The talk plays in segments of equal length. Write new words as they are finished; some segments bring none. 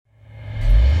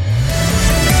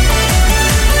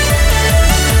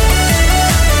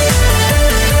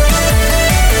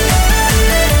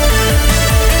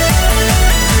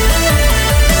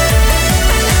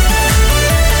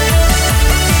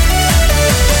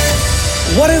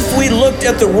What if we looked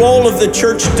at the role of the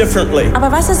church differently?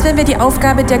 Aber was ist, wenn wir die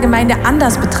Aufgabe der Gemeinde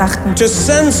anders betrachten? To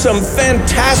send some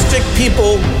fantastic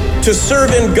people to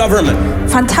serve in government.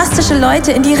 Fantastische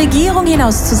Leute in die Regierung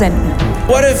hinauszusenden.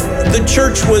 What if the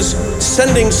church was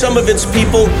sending some of its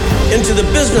people into the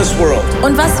business world?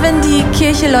 Und was, wenn die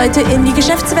Kirche Leute in die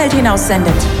Geschäftswelt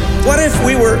hinaussendet? What if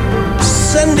we were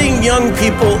sending young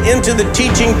people into the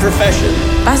teaching profession?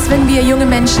 Was, wenn wir junge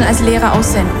Menschen als Lehrer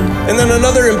aussenden? And then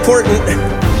another important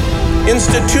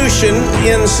institution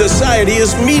in society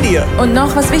is media. Und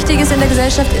noch was Wichtiges in der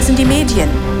Gesellschaft sind die Medien.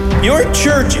 Your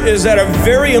church is at a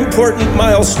very important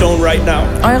milestone right now.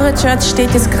 Eure Church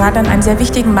steht jetzt gerade an einem sehr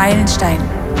wichtigen Meilenstein.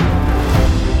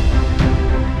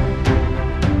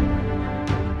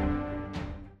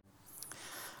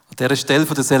 An dieser Stelle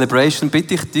von der Celebration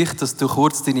bitte ich dich, dass du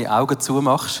kurz deine Augen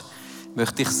zumachst. Ich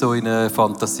möchte dich so in eine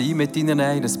Fantasie mit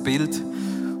hineinnehmen, in ein Bild,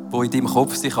 das in deinem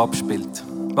Kopf sich abspielt.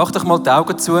 Mach doch mal die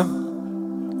Augen zu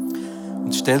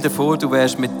und stell dir vor, du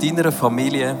wärst mit deiner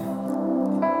Familie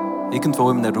irgendwo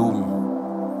in einem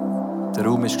Raum. Der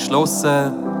Raum ist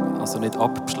geschlossen, also nicht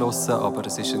abgeschlossen, aber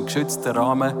es ist ein geschützter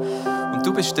Rahmen. Und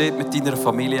du bist dort mit deiner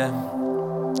Familie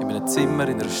in einem Zimmer,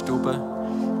 in einer Stube,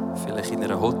 vielleicht in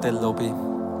einer Hotellobby.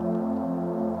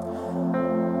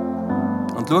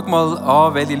 Und schau mal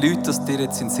an, welche Leute das dir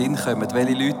jetzt in den Sinn kommen,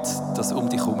 welche Leute das um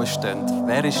dich herum stehen.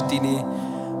 Wer ist deine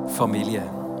Familie?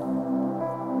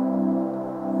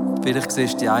 Vielleicht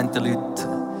siehst du die einen Leute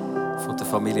von der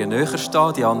Familie näher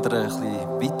stehen, die anderen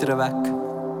ein bisschen weiter weg.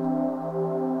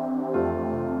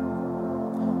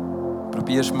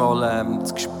 Probierst mal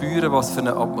zu spüren, was für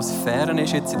eine Atmosphäre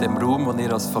ist jetzt in dem Raum, wo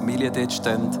ihr als Familie dort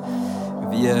steht.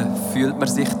 Wie fühlt man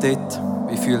sich dort?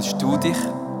 Wie fühlst du dich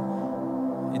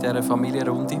in dieser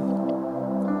Familienrunde?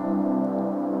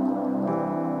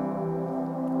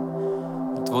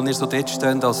 Und wo ihr so dort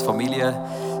steht als Familie,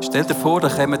 stell dir vor, da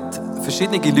kommen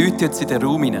verschiedene Leute jetzt in den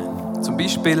Raum hinein. Zum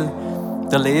Beispiel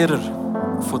der Lehrer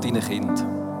von deinen Kindern.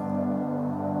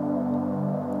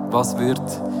 Was würde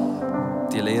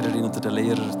die Lehrerin oder der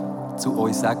Lehrer zu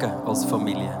euch sagen als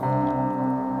Familie?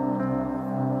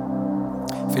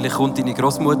 Vielleicht kommt deine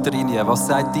Großmutter rein. Was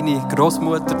sagt deine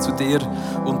Großmutter zu dir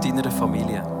und deiner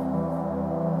Familie?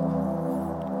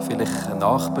 Vielleicht eine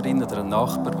Nachbarin oder ein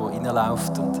Nachbar, der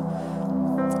reinläuft. Und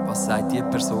was sagt diese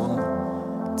Person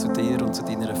zu dir und zu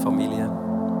deiner Familie?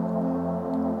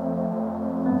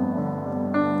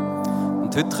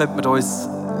 Und heute könnten wir uns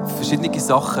verschiedene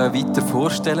Sachen weiter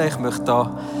vorstellen. Ich möchte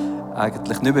da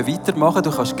eigentlich nicht mehr weitermachen.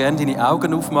 Du kannst gerne deine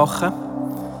Augen aufmachen.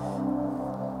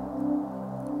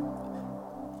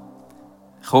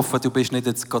 Ich hoffe, du bist nicht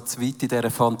jetzt gerade zu weit in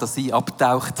dieser Fantasie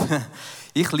abgetaucht.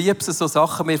 Ich liebe es, so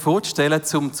Sachen mir vorzustellen,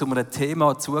 um einem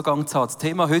Thema Zugang zu haben. Das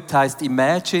Thema heute heisst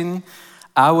 «Imagine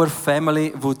our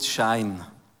family would shine».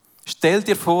 Stell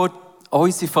dir vor,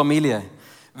 unsere Familie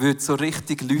würde so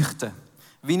richtig leuchten,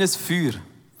 wie ein Feuer.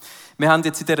 Wir haben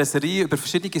jetzt in dieser Serie über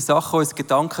verschiedene Sachen uns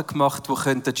Gedanken gemacht, die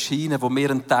könnten scheinen, wo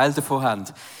wir einen Teil davon haben.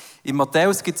 In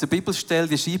Matthäus gibt es eine Bibelstelle,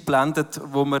 die ist eingeblendet,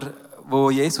 wo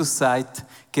Jesus sagt,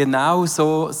 genau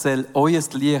so soll euer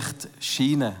Licht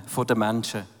scheinen vor den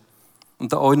Menschen.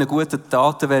 Und an euren guten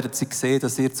Taten werden sie sehen,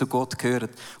 dass ihr zu Gott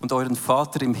gehört und euren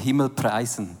Vater im Himmel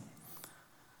preisen.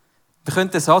 Wir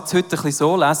können den Satz heute ein bisschen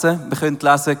so lesen. Wir können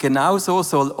lesen, genau so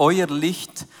soll euer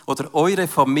Licht oder eure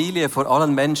Familie vor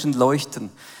allen Menschen leuchten.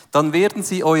 Dann werden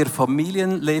sie euer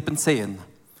Familienleben sehen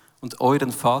und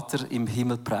euren Vater im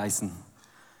Himmel preisen.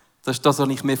 Das ist das, was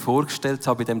ich mir vorgestellt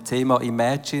habe bei dem Thema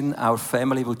 «Imagine our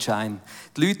family will shine».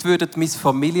 Die Leute würden mein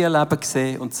Familienleben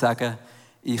sehen und sagen,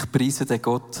 ich preise den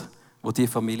Gott, der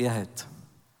diese Familie hat.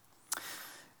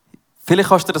 Vielleicht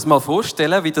kannst du dir das mal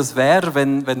vorstellen, wie das wäre,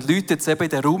 wenn die Leute jetzt eben in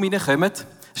den Raum hineinkommen.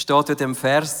 Es steht in dem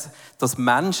Vers, dass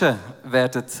Menschen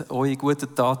werden eure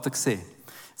guten Taten sehen.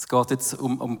 Es geht jetzt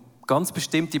um ganz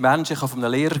bestimmte Menschen. Ich habe von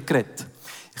einem Lehrer geredet.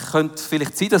 Es könnte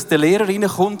vielleicht sein, dass der Lehrer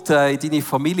reinkommt in deine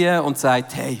Familie und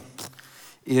sagt, hey,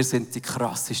 ihr seid die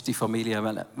krasseste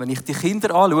Familie. Wenn ich die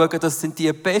Kinder anschaue, das sind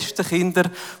die besten Kinder,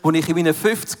 die ich in meinen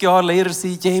 50 Jahren Lehrer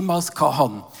jemals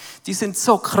hatte. Die sind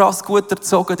so krass gut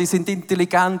erzogen, die sind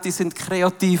intelligent, die sind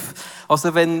kreativ.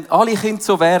 Also wenn alle Kinder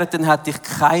so wären, dann hätte ich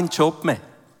keinen Job mehr.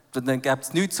 Dann gäbe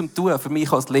es nichts zum Tun für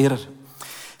mich als Lehrer.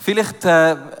 Vielleicht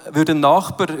würde ein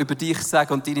Nachbar über dich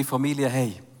sagen und deine Familie,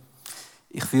 hey,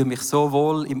 ich fühle mich so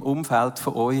wohl im Umfeld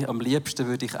von euch. Am liebsten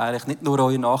würde ich eigentlich nicht nur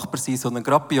euer Nachbar sein, sondern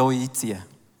gerade bei euch einziehen.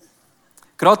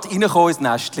 Gerade reinkommen ins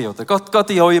Nestchen, oder?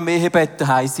 Gerade in eurem Ehebett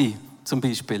daheim sein, zum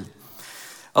Beispiel.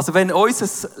 Also wenn unser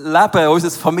Leben,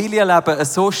 unser Familienleben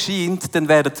so scheint, dann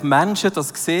werden die Menschen das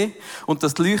sehen und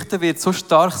das Leuchten wird so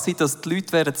stark sein, dass die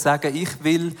Leute werden sagen, ich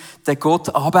will den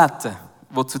Gott anbeten.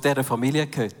 der zu dieser Familie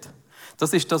gehört.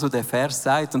 Das ist das, was der Vers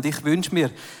sagt. Und ich wünsche mir,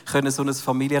 so ein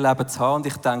Familienleben zu haben, und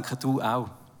ich denke, du auch.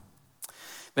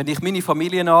 Wenn ich meine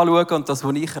Familie anschaue und das,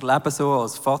 was ich erlebe, so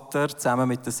als Vater, zusammen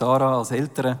mit der Sarah, als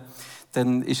Eltern,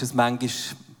 dann ist es manchmal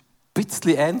ein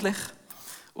bisschen ähnlich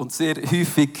und sehr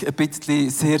häufig ein bisschen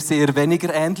sehr, sehr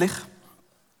weniger ähnlich.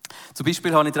 Zum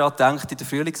Beispiel habe ich daran gedacht, in der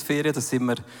Frühlingsferien, da sind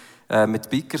wir mit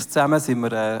Bikers zusammen, in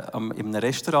einem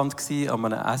Restaurant gewesen, an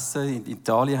einem Essen. In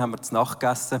Italien haben wir zu Nacht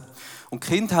gegessen. Und die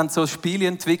Kinder haben so Spiele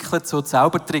entwickelt, so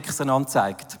Zaubertricks einander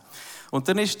gezeigt. Und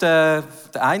dann ist der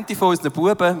eine von unseren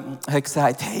Buben hat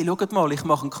gesagt, hey, schaut mal, ich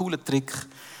mache einen coolen Trick.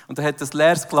 Und er hat ein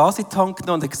leeres Glas in die Hand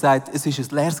genommen und hat gesagt, es ist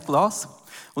ein leeres Glas.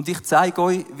 Und ich zeige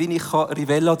euch, wie ich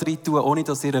Rivella rein tun kann, ohne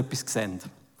dass ihr etwas seht.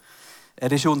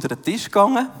 Er ist unter den Tisch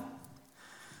gegangen.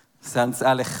 Das haben sie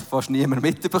eigentlich fast niemand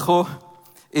mitbekommen.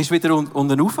 Ist wieder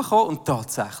unten raufgekommen und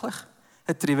tatsächlich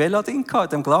hat Rivella drin in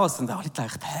dem Glas. Und alle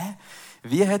dachten,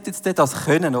 wie hätte jetzt der das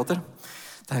können, oder?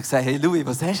 Dann hat er gesagt, hey Louis,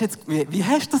 wie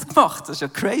hast du das gemacht? Das ist ja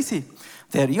crazy.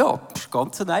 Das ist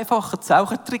ganz ein einfacher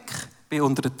Zaubertrick. Ich bin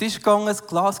unter den Tisch gegangen, das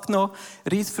Glas genommen,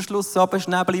 Reissverschluss runter,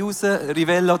 Schnäbel raus,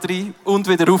 Rivella rein und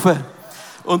wieder rauf.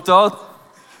 Und da,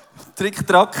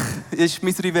 Trick-Track, ist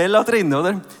mein Rivella drin,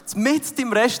 oder? Mitten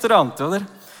im Restaurant, oder?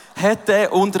 Hat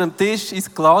er unter dem Tisch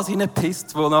ins Glas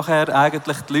hineingepisst, wo nachher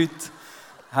eigentlich die Leute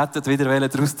hätten wieder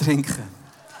daraus trinken.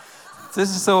 Das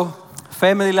ist so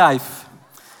Family Life.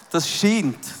 Das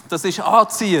scheint, das ist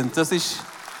anziehend, das ist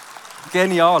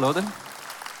genial, oder?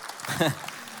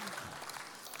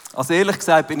 Also ehrlich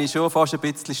gesagt bin ich schon fast ein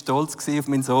bisschen stolz auf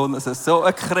meinen Sohn. Also so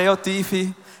eine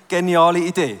kreative, geniale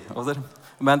Idee, oder?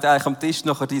 Und wir haben eigentlich am Tisch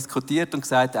nachher diskutiert und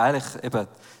gesagt, eigentlich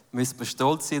müssen wir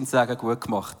stolz sein und sagen, gut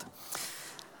gemacht.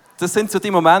 Das sind so die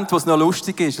Momente, wo es noch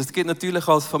lustig ist. Es gibt natürlich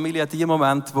als Familie auch die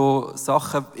Momente, wo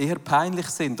Sachen eher peinlich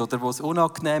sind oder wo es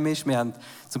unangenehm ist. Wir haben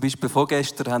zum Beispiel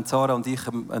vorgestern haben Sarah und ich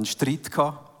einen Streit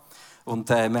gehabt. Und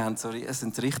wir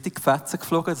sind richtig Fetzen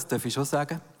geflogen, das darf ich schon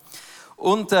sagen.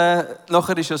 Und nachher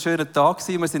war es ein schöner Tag,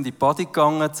 wir sind in die Party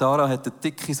gegangen. Sarah hat eine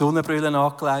dicke Sonnenbrille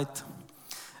angelegt.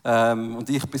 Und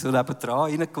ich bin so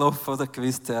nebendran reingelaufen und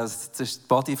gewusst, das ist die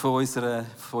Party von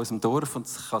unserem Dorf und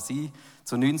es kann sein,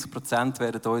 zu 90%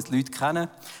 werden uns Leute kennen.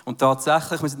 Und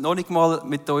tatsächlich, wir sind noch nicht mal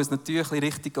mit unseren Tüchern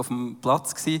richtig auf dem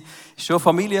Platz gewesen. Es ist schon eine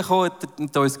Familie gekommen, hat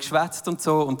mit uns geschwätzt und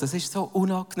so. Und das ist so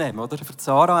unangenehm, oder? Für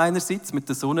Sarah einerseits mit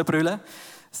der Sonnenbrille.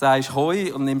 Sagst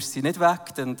Hoi und nimmst sie nicht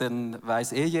weg, dann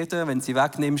weiss jeder. Wenn sie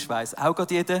wegnimmst, weiss auch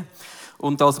gerade jeder.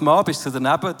 Und als Mann bist du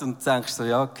daneben und denkst so,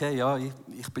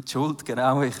 ich bin schuld,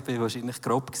 genau, ich bin wahrscheinlich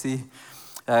grob gewesen.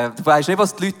 Du weißt nicht,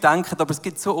 was die Leute denken, aber es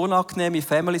gibt so unangenehme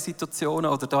Family-Situationen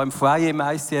oder da im Foyer im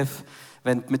ICF,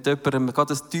 wenn mit jemandem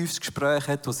gerade ein tiefes Gespräch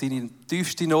hat, der seine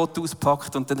tiefste Not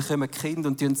auspackt und dann kommen die Kinder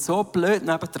und die sind so blöd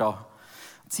nebendran.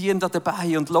 Ziehen da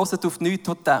dabei und hören auf nichts,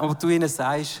 was du ihnen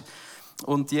sagst.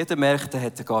 Und jeder merkt, der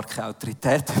hat gar keine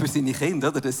Autorität über seine Kinder,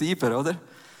 oder? Der Sieber, oder?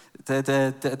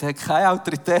 Der hat keine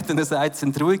Autorität und er sagt,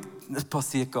 sind ruhig, es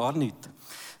passiert gar nichts.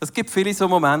 Es gibt viele so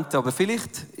Momente, aber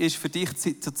vielleicht ist für dich die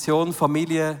Situation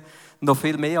Familie noch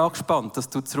viel mehr angespannt, dass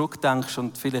du zurückdenkst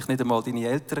und vielleicht nicht einmal deine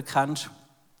Eltern kennst.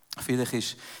 Vielleicht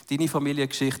ist deine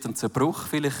Familiengeschichte ein Zerbruch.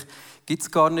 Vielleicht gibt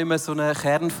es gar nicht mehr so eine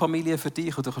Kernfamilie für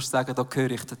dich und du kannst sagen, da gehöre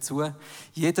ich dazu.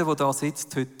 Jeder, der da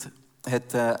sitzt heute,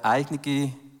 hat eine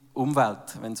eigene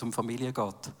Umwelt, wenn es um Familie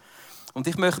geht. Und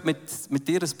ich möchte mit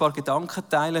dir ein paar Gedanken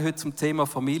teilen heute zum Thema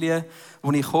Familie,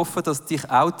 wo ich hoffe, dass dich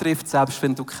auch trifft, selbst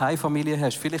wenn du keine Familie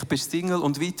hast. Vielleicht bist du Single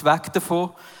und weit weg davon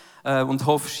und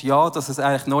hoffst, dass es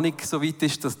eigentlich noch nicht so weit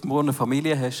ist, dass du morgen eine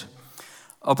Familie hast.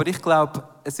 Aber ich glaube,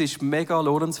 es ist mega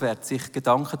lohnenswert, sich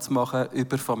Gedanken zu machen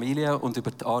über Familie und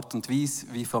über die Art und Weise,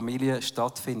 wie Familie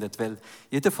stattfindet. Weil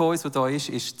jeder von uns, der da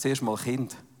ist zuerst mal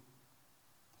Kind.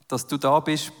 Dass du da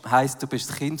bist, heisst, du bist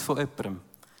das Kind von jemandem.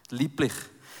 Lieblich.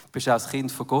 Du bist auch das Kind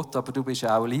von Gott, aber du bist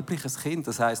auch ein liebliches Kind.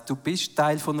 Das heisst, du bist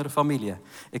Teil von einer Familie.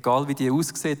 Egal wie die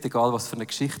aussieht, egal was für eine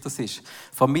Geschichte das ist.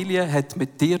 Familie hat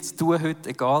mit dir zu tun heute,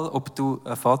 egal ob du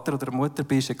ein Vater oder eine Mutter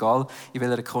bist, egal in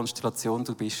welcher Konstellation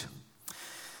du bist.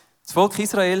 Das Volk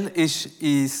Israel ist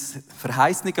ins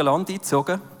verheißene Land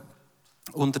eingezogen,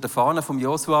 unter der Fahne von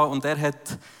Josua, und er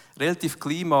hat relativ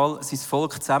klein mal sein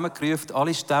Volk zusammengerufen,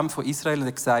 alle Stämme von Israel, und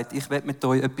hat gesagt, ich will mit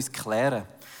euch etwas klären.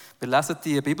 Wir lesen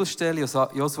die Bibelstelle,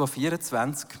 Josua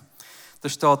 24. Da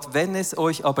steht, wenn es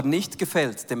euch aber nicht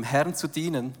gefällt, dem Herrn zu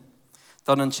dienen,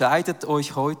 dann entscheidet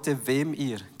euch heute, wem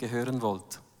ihr gehören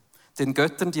wollt. Den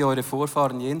Göttern, die eure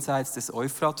Vorfahren jenseits des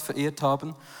Euphrat verehrt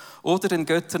haben, oder den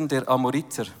Göttern der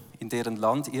Amoriter, in deren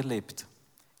Land ihr lebt.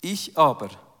 Ich aber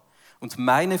und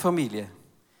meine Familie,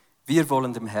 wir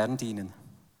wollen dem Herrn dienen.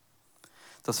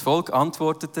 Das Volk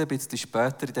antwortete ein bisschen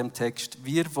später in dem Text: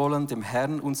 Wir wollen dem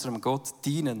Herrn, unserem Gott,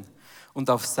 dienen und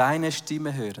auf seine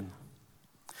Stimme hören.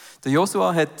 Der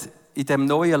Josua hat in dem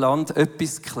neuen Land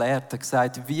etwas geklärt. Er hat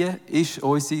gesagt, wie ist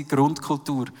unsere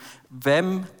Grundkultur?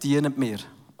 Wem dienen wir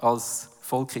als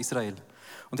Volk Israel?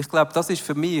 Und ich glaube, das ist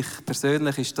für mich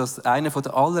persönlich ist das eine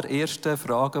der allerersten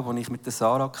Fragen, die ich mit der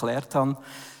Sarah geklärt habe,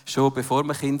 schon bevor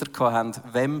wir Kinder hatten.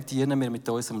 Wem dienen wir mit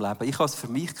unserem Leben? Ich habe es für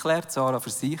mich geklärt, Sarah für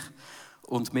sich.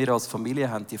 Und wir als Familie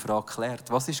haben die Frage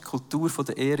geklärt. Was ist die Kultur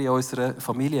der Ehre in unserer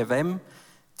Familie? Wem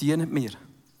dienen wir?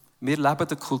 Wir leben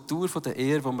die Kultur der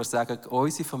Ehre, wo wir sagen,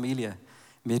 unsere Familie,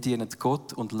 wir dienen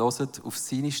Gott und hören auf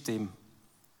seine Stimme.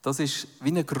 Das ist wie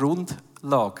eine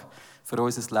Grundlage für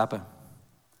unser Leben.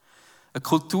 Eine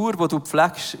Kultur, die du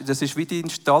pflegst, das ist wie dein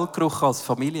Stallgeruch als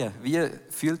Familie. Wie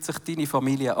fühlt sich deine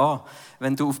Familie an?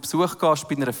 Wenn du auf Besuch gehst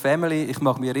bei einer Family, ich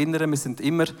mag mich erinnern, wir sind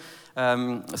immer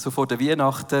so vor der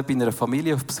Weihnachten bei einer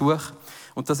Familie auf Besuch.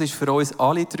 Und das ist für uns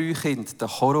alle 3 Kinder der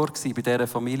Horror gewesen, bei dieser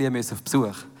Familie müssen auf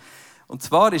Besuch. Und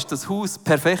zwar war das Haus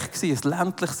perfekt gewesen, ein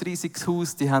ländliches, riesiges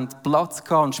Haus, die hatten Platz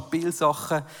gehabt und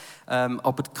Spielsachen.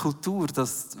 Aber die Kultur,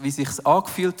 wie sich es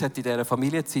angefühlt hat in dieser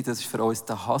Familienzeit, das war für uns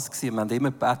der Hass gewesen. Wir haben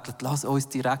immer gebettelt, lass uns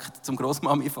direkt zum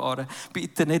Grossmami fahren,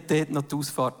 bitte nicht dort noch die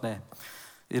Ausfahrt nehmen.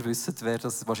 Ihr wisst, wer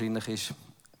das wahrscheinlich ist. Ich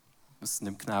muss es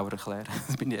nicht mehr genauer erklären,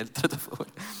 das bin ich älter davor.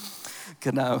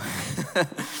 Genau.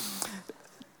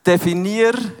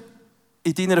 Definier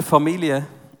in deiner Familie,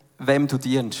 wem du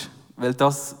dienst. Weil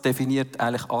das definiert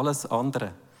eigentlich alles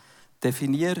andere.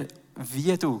 Definier,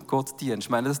 wie du Gott dienst. Ich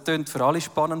meine, das klingt für alle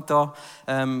spannend da.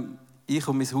 Ich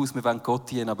und mein Haus, wir wollen Gott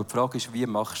dienen. Aber die Frage ist, wie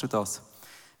machst du das?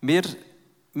 Wir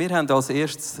haben als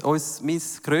erstes, mein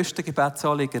grösstes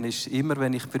Gebetsanliegen ist immer,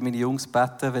 wenn ich für meine Jungs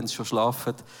bete, wenn sie schon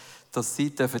schlafen, dass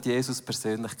sie Jesus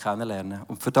persönlich kennenlernen.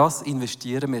 Und für das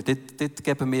investieren wir.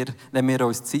 Dort nehmen wir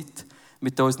uns Zeit,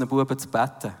 mit unseren Buben zu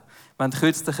beten. Wir haben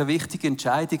kürzlich eine wichtige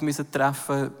Entscheidung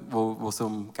treffen, wo es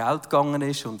um Geld gegangen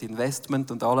ist und Investment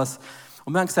und alles.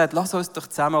 Und wir haben gesagt, lass uns doch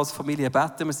zusammen als Familie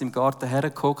beten. Wir sind im Garten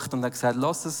hergeguckt und haben gesagt,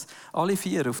 lass uns alle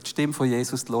 4 auf die Stimme von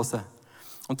Jesus hören.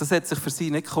 Und das hat sich für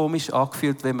sie nicht komisch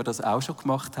angefühlt, wenn wir das auch schon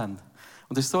gemacht haben.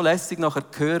 Und es ist so lässig,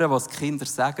 nachher zu hören, was die Kinder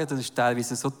sagen. Das ist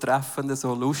teilweise so treffend,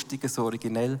 so lustig, so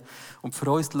originell. Und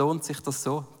für uns lohnt sich das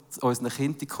so, unseren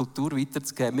Kindern die Kultur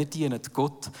weiterzugeben. Wir dienen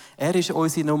Gott. Er ist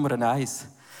unsere Nummer 1.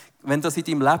 Wenn das in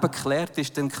deinem Leben geklärt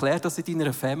ist, dann klär das in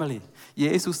deiner Family.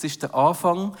 Jesus ist der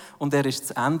Anfang und er ist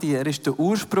das Ende. Er ist der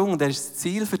Ursprung und er ist das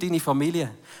Ziel für deine Familie.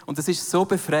 Und es ist so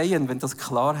befreiend, wenn das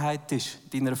Klarheit ist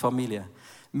in deiner Familie.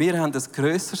 Wir haben ein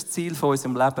grösseres Ziel von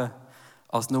unserem Leben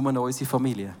als nur unsere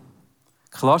Familie.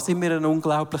 Klar sind wir eine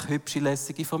unglaublich hübsche,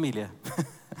 lässige Familie.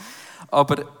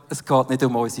 Aber es geht nicht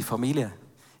um unsere Familie.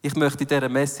 Ich möchte in dieser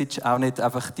Message auch nicht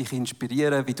einfach dich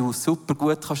inspirieren, wie du super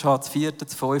gut kannst haben, das 4.,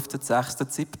 das 5., das 6.,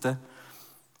 das 7.,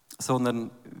 sondern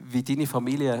wie deine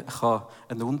Familie kann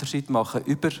einen Unterschied machen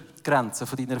über die Grenzen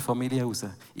von deiner Familie heraus.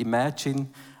 Imagine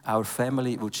our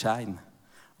family would shine.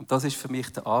 Und das ist für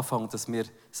mich der Anfang, dass wir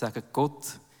sagen,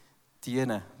 Gott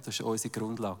dienen, das ist unsere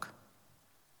Grundlage.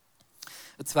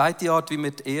 Eine zweite Art, wie wir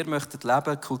die Ehre leben möchten,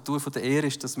 die Kultur der Ehre,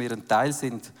 ist, dass wir ein Teil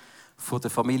sind von der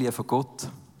Familie von Gott.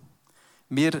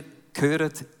 Wir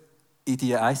gehören in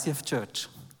die ICF Church.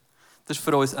 Das ist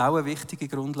für uns auch eine wichtige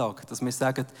Grundlage, dass wir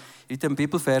sagen, in dem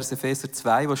Bibelvers Epheser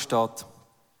 2, wo steht,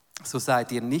 so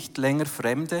seid ihr nicht länger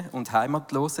Fremde und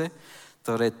Heimatlose,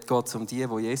 da geht es um die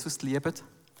Jesus lieben.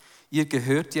 Ihr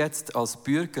gehört jetzt als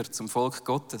Bürger zum Volk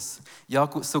Gottes, ja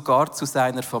sogar zu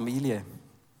seiner Familie.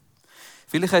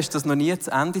 Vielleicht hast du das noch nie zu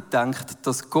Ende gedacht,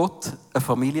 dass Gott eine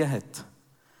Familie hat.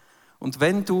 Und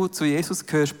wenn du zu Jesus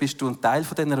gehörst, bist du ein Teil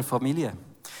von dieser Familie.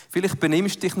 Vielleicht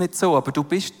benimmst du dich nicht so, aber du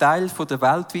bist Teil von der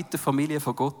weltweiten Familie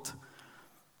von Gott.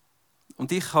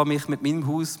 Und ich habe mich mit meinem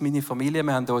Haus, meiner Familie,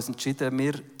 wir haben uns entschieden,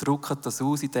 wir drucken das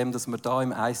aus, indem wir da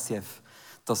im ICF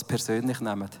das persönlich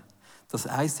nehmen. Dass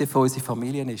ICF unsere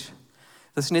Familie ist.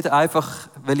 Das ist nicht einfach,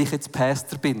 weil ich jetzt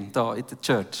Pastor bin, da in der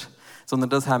Church. Sondern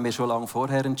das haben wir schon lange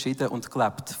vorher entschieden und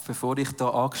gelebt, bevor ich da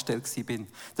angestellt war.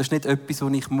 Das ist nicht etwas,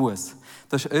 was ich muss.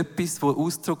 Das ist etwas, das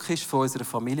Ausdruck ist von unserer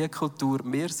Familienkultur.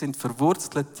 Wir sind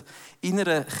verwurzelt in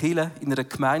einer Kirche, in einer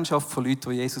Gemeinschaft von Leuten,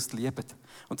 die Jesus lieben.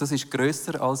 Und das ist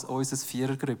grösser als unser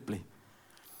Vierergrüppli.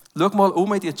 Schau mal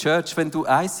um in die Church, wenn du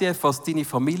ICF als deine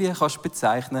Familie kannst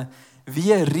bezeichnen,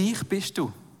 wie reich bist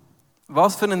du?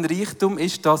 Was für ein Reichtum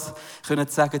ist das, können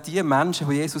zu sagen, die Menschen,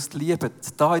 die Jesus lieben,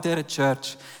 da in dieser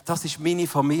Church, das ist meine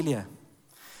Familie.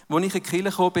 Als ich in die Kirche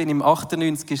gekommen bin, im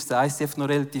 98, war das ICF noch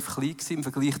relativ klein im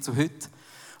Vergleich zu heute.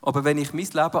 Aber wenn ich mein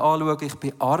Leben anschaue, ich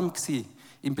war arm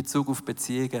in Bezug auf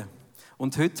Beziehungen.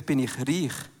 Und heute bin ich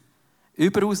reich,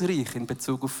 überaus reich in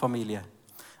Bezug auf Familie.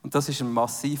 Und das ist ein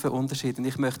massiver Unterschied. Und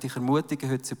ich möchte dich ermutigen,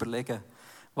 heute zu überlegen,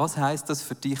 was heisst das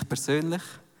für dich persönlich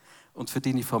und für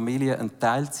deine Familie, ein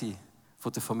Teil zu sein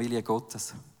von der Familie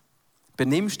Gottes?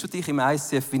 Benimmst du dich im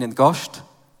ICF wie ein Gast?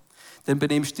 Dann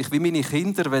benimmst du dich wie meine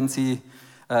Kinder, wenn sie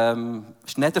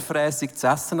schneiderfrässig das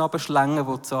Essen abschlängen,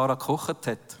 das Sarah gekocht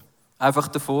hat. Einfach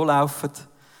davonlaufen,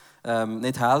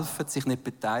 nicht helfen, sich nicht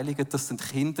beteiligen. Das sind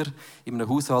Kinder in einem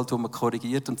Haushalt, wo man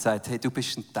korrigiert und sagt, hey, du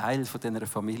bist ein Teil von dieser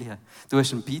Familie. Du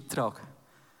hast einen Beitrag.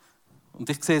 Und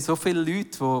ich sehe so viele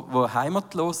Leute, die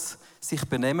heimatlos sich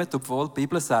benehmen, obwohl die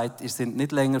Bibel sagt, ihr seid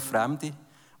nicht länger Fremde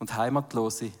und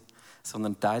Heimatlose,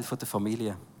 sondern Teil der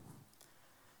Familie.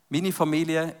 Meine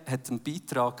Familie hat einen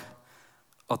Beitrag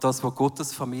an das, was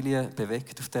Gottes Familie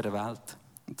bewegt auf dieser Welt.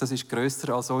 Und das ist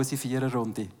grösser als unsere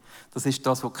Viererrunde. Das ist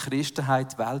das, was die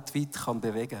Christenheit weltweit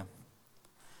bewegen kann.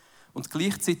 Und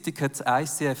gleichzeitig hat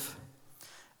das ICF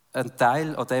einen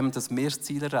Teil an dem, dass wir das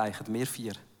Ziel erreichen, wir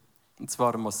 4. Und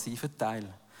zwar einen massiven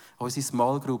Teil. Unsere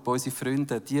Small Group, unsere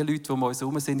Freunde, die Leute, die um uns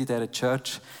herum sind in dieser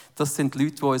Church, das sind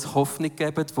Leute, die uns Hoffnung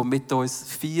geben, die mit uns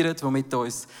feiern, die mit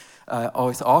uns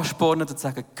anspornen und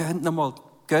sagen,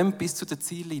 geht bis zu der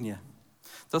Ziellinie.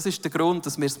 Das ist der Grund,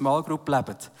 dass wir Small Group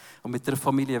leben. Und mit der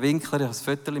Familie Winkler, ich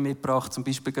habe ein Foto mitgebracht, zum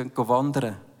Beispiel gehen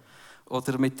wandern.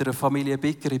 Oder mit der Familie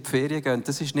Bicker in die Ferien gehen.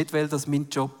 Das ist nicht, weil das mein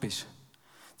Job ist.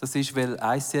 Das ist, weil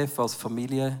ICF als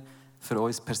Familie für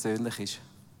uns persönlich ist.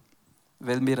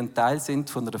 Weil wir ein Teil sind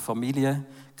von einer Familie,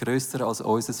 grösser als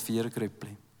unser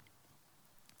Vierergrüppli.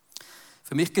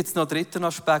 Für mich gibt es noch einen dritten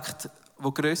Aspekt,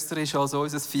 der grösser ist als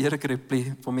unser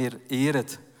Vierergrüppli, das wir ehren.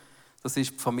 Das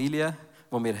ist die Familie,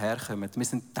 wo wir herkommen. Wir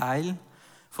sind Teil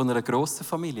von einer grossen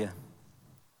Familie.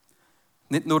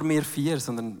 Nicht nur wir 4,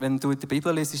 sondern wenn du in der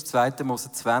Bibel liest, 2.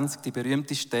 Mose 20, die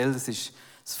berühmte Stelle, das ist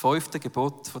das 5.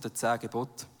 Gebot von den 10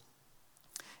 Geboten.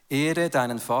 Ehre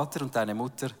deinen Vater und deine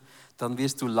Mutter, dann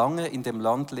wirst du lange in dem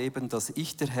Land leben, das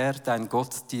ich, der Herr, dein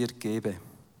Gott, dir gebe.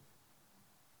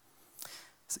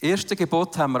 Das erste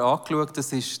Gebot haben wir angeschaut,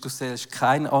 das ist, du sollst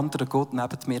keinen anderen Gott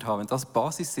neben mir haben. Wenn das die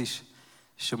Basis ist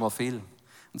schon mal viel.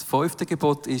 Und das 5.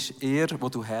 Gebot ist, ehr, wo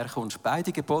du herkommst.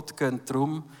 Beide Gebote gehen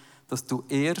darum, dass du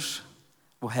ehrst,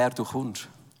 woher du kommst.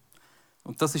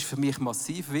 Und das ist für mich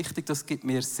massiv wichtig, das gibt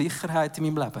mir Sicherheit in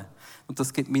meinem Leben. Und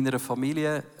das gibt meiner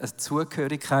Familie ein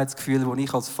Zugehörigkeitsgefühl, das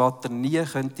ich als Vater nie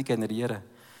generieren könnte.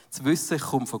 Zu wissen, ich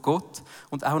komme von Gott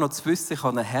und auch noch zu wissen, ich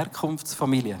habe eine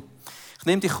Herkunftsfamilie. Ich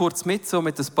nehme dich kurz mit, so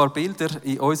mit ein paar Bildern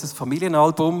in unser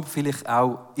Familienalbum, vielleicht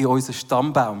auch in unseren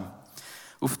Stammbaum.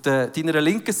 Auf deiner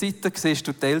linken Seite siehst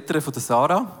du die Eltern von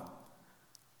Sarah,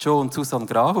 Joe und Susanne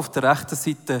Graf. Auf der rechten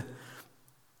Seite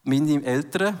meine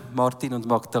Eltern, Martin und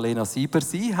Magdalena Sieber.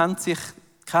 Sie haben sich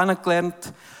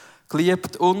kennengelernt,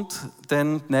 geliebt und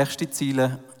dann die nächste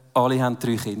Ziele, alle haben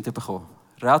 3 Kinder bekommen.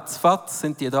 Ratzfatz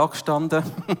sind die da gestanden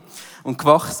und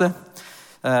gewachsen.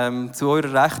 Zu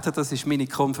eurer Rechten, das ist meine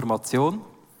Konfirmation.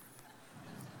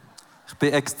 Ich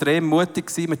war extrem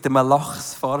mutig mit dem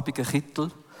lachsfarbigen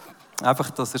Kittel.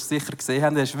 Einfach, dass ihr es sicher gesehen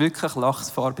habt, er war wirklich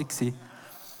lachsfarbig.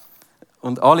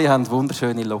 Und alle haben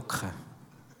wunderschöne Locken.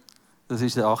 Das war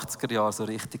in den 80er Jahren so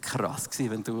richtig krass,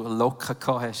 wenn du Locken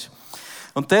gehabt hast.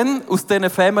 Und dann aus diesen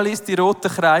Families, die roten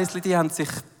Kreisli, die haben sich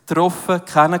getroffen,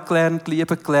 kennengelernt,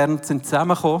 lieben gelernt, sind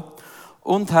zusammengekommen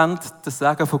und haben den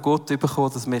Segen von Gott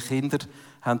bekommen, dass wir Kinder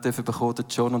haben bekommen,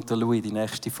 John und Louis, die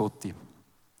nächste Foto.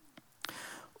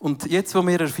 Und jetzt, wo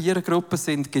wir in einer Vierergruppe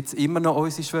sind, gibt es immer noch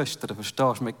unsere Schwestern,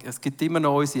 verstehst du? Es gibt immer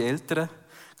noch unsere Eltern.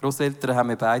 Grosseltern haben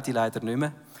wir beide leider nicht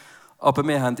mehr. Aber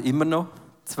wir haben immer noch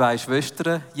 2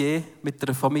 Schwestern je mit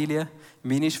einer Familie.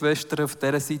 Meine Schwester auf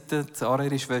dieser Seite, Sarah,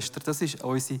 ihre Schwester, das ist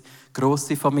unsere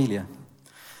grosse Familie.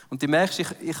 Und du merkst,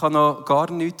 ich habe noch gar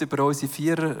nichts über unsere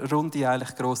Viererrunde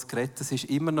eigentlich gross geredet. Es ist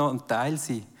immer noch ein Teil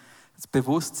sein, das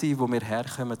Bewusstsein, wo wir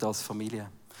herkommen als Familie.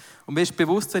 Und mir ist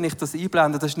bewusst, wenn ich das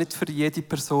einblende, das ist nicht für jede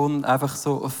Person einfach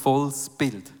so ein volles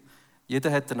Bild.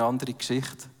 Jeder hat eine andere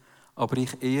Geschichte, aber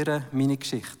ich ehre meine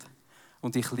Geschichte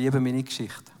und ich liebe meine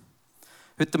Geschichte.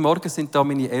 Heute Morgen sind da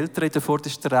meine Eltern in der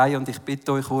vordersten Reihe und ich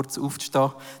bitte euch kurz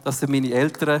aufzustehen, dass sind meine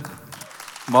Eltern,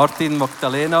 Martin,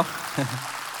 Magdalena.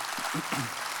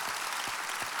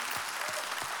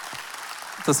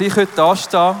 Dass ich heute da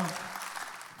stehe,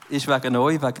 ist wegen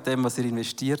euch, wegen dem, was ihr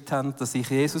investiert habt. Dass ich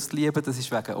Jesus liebe, das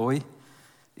ist wegen euch.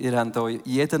 Ihr habt euch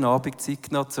jeden Abend Zeit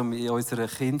genommen, um in unserer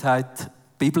Kindheit die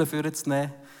Bibel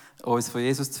vorzunehmen, uns von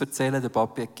Jesus zu erzählen. Der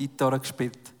Papi hat Gitarre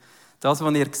gespielt. Das,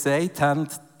 was ihr gesagt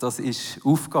habt, das ist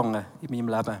aufgegangen in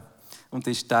meinem Leben. Und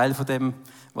ist Teil von dem,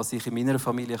 was ich in meiner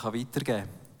Familie weitergeben kann.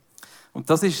 Und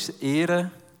das ist Ehre,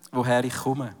 woher ich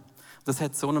komme. Das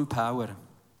hat so einen Power.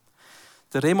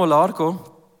 Der Remo Largo,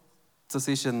 das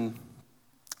ist ein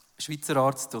Schweizer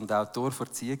Arzt und Autor von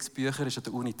Erziehungsbüchern, ist an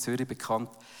der Uni Zürich bekannt.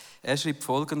 Er schreibt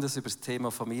Folgendes über das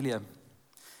Thema Familie.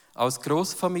 Aus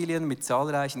Großfamilien mit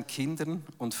zahlreichen Kindern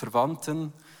und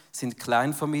Verwandten sind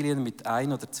Kleinfamilien mit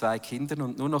 1 oder 2 Kindern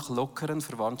und nur noch lockeren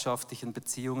verwandtschaftlichen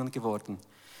Beziehungen geworden.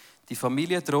 Die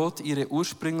Familie droht ihre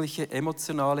ursprüngliche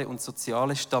emotionale und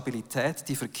soziale Stabilität,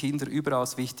 die für Kinder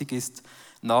überaus wichtig ist,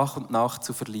 nach und nach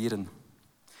zu verlieren.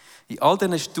 In all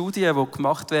diesen Studien, die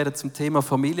gemacht werden zum Thema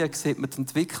Familie, sieht man die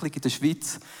Entwicklung in der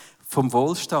Schweiz vom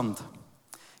Wohlstand.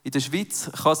 In der Schweiz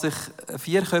kann sich eine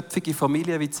 4-köpfige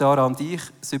Familie wie Sarah und ich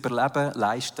das Überleben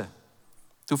leisten.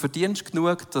 Du verdienst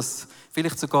genug, dass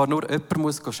vielleicht sogar nur jemand arbeiten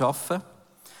muss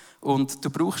und du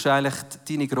brauchst eigentlich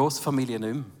deine Grossfamilie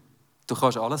nicht mehr. Du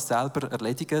kannst alles selber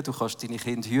erledigen, du kannst deine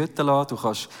Kinder hüten lassen, du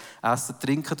kannst essen,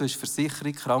 trinken, du hast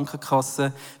Versicherung,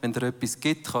 Krankenkasse. Wenn dir etwas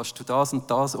gibt, kannst du das und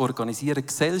das organisieren. Die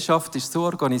Gesellschaft ist so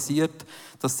organisiert,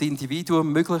 dass das Individuum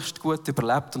möglichst gut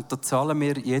überlebt und da zahlen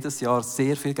wir jedes Jahr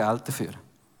sehr viel Geld dafür.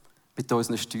 Mit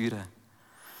unseren Steuern.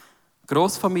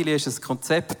 Grossfamilie ist ein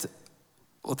Konzept,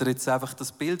 oder jetzt einfach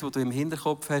das Bild, das du im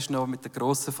Hinterkopf hast, noch mit der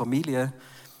grossen Familie,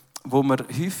 wo man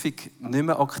häufig nicht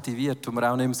mehr aktiviert, wo man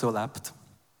auch nicht mehr so lebt.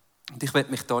 Und ich will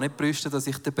mich da nicht brüsten, dass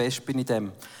ich der Beste bin in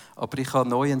dem. Aber ich habe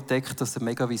neu entdeckt, dass eine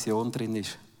mega Vision drin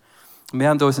ist. Wir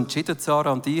haben uns entschieden,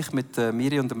 Sarah und ich, mit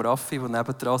Miri und dem Raffi, die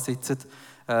nebendran sitzen,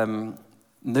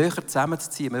 näher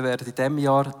zusammenzuziehen. Wir werden in diesem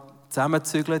Jahr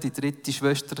zusammenzügeln. Die dritte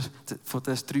Schwester von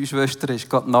den 3 Schwestern ist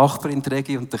gerade die Nachbarin,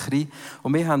 Regi und der Kri.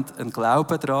 Und wir haben einen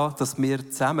Glauben daran, dass wir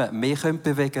zusammen mehr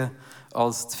bewegen können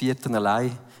als das 4.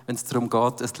 allein, wenn es darum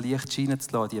geht, ein Licht scheinen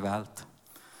zu lassen in die Welt.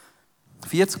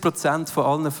 40% von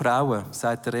allen Frauen,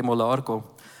 sagt der Remo Largo,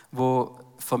 die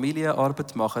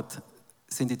Familienarbeit machen,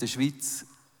 sind in der Schweiz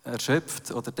erschöpft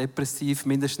oder depressiv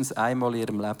mindestens einmal in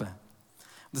ihrem Leben.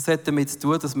 Und das hat damit zu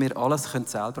tun, dass wir alles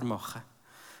selber machen können.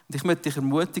 Und ich möchte dich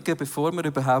ermutigen, bevor wir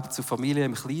überhaupt zur Familie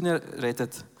im Kleinen reden,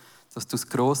 dass du das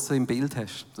Grosse im Bild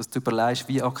hast, dass du überlegst,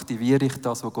 wie aktiviere ich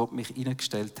das, was Gott mich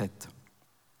hineingestellt hat.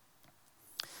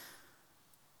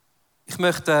 Ich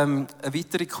möchte eine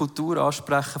weitere Kultur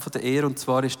ansprechen von der Ehe, und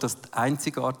zwar ist das die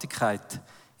Einzigartigkeit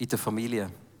in der Familie.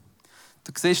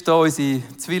 Du siehst hier unsere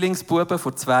Zwillingsbuben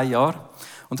vor 2 Jahren.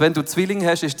 Und wenn du Zwillinge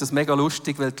hast, ist das mega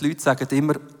lustig, weil die Leute sagen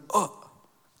immer, oh,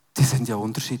 die sind ja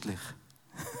unterschiedlich.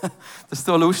 Das ist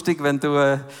so lustig, wenn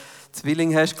du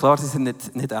Zwillinge hast. Klar, sie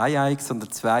sind nicht eieiig,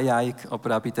 sondern zweieiig.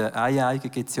 Aber auch bei den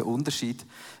Eineiigen gibt es ja Unterschiede.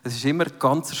 Es ist immer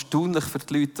ganz erstaunlich für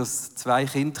die Leute, dass 2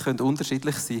 Kinder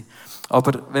unterschiedlich sein können.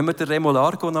 Aber wenn wir den Remo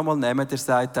Largo noch mal nehmen, der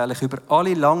sagt eigentlich, über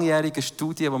alle langjährigen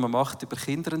Studien, die man macht über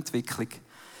Kinderentwicklung,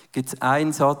 gibt es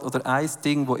ein Satz oder ein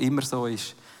Ding, das immer so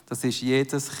ist. Das ist,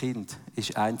 jedes Kind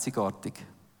ist einzigartig.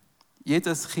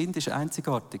 Jedes Kind ist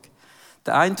einzigartig.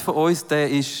 Der eine von uns, der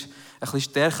ist ein bisschen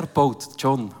stärker gebaut,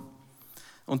 John.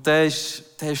 Und der ist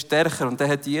stärker und der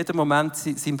hat in jedem Moment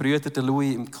seinen Bruder, den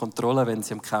Louis, in Kontrolle, wenn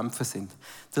sie am Kämpfen sind.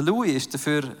 Der Louis ist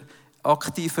dafür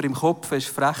aktiver im Kopf, er ist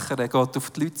frecher, er geht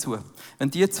auf die Leute zu. Wenn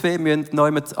die 2 noch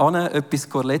jemand etwas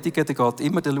erledigen, dann geht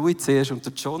immer der Louis zuerst und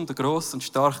der John, der gross und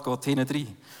stark, geht hinten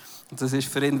rein. Und das ist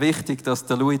für ihn wichtig, dass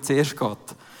der Louis zuerst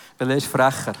geht, weil er ist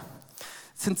frecher.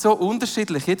 Sie sind so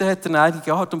unterschiedlich, jeder hat eine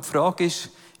eigene Art und die Frage ist,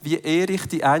 wie ehre ich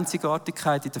die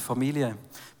Einzigartigkeit in der Familie?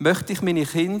 Möchte ich meine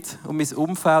Kinder und mein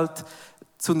Umfeld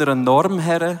zu einer Norm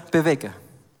her bewegen?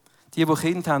 Die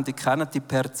Kinder haben, die kennen die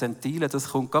Perzentile. Das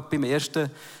kommt gerade beim ersten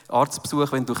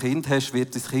Arztbesuch, wenn du Kind hast,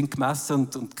 wird das Kind gemessen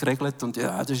und geregelt. Und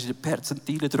ja, das ist eine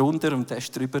Perzentile drunter und das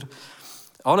ist drüber.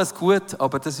 Alles gut,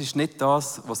 aber das ist nicht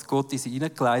das, was Gott in sie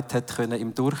hineingelegt hat, können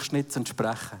im Durchschnitt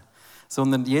entsprechen.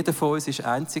 Sondern jeder von uns ist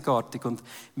einzigartig. Und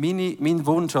mein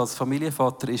Wunsch als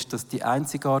Familienvater ist, dass die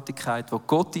Einzigartigkeit, die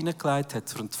Gott hineingelegt hat,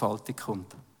 zur Entfaltung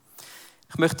kommt.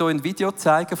 Ich möchte euch ein Video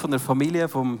zeigen von einer Familie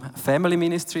vom Family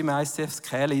Ministry im ICF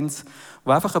Kählins,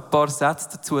 wo einfach ein paar Sätze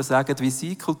dazu sagen, wie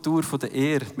sie die Kultur der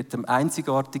Ehe mit dem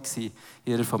Einzigartigsein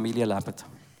in ihrer Familie leben.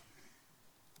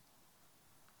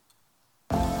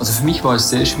 Also für mich war es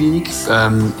sehr schwierig,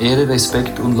 Ehre,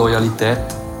 Respekt und Loyalität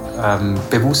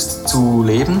bewusst zu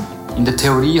leben. In der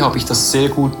Theorie habe ich das sehr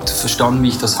gut verstanden, wie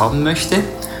ich das haben möchte,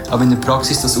 aber in der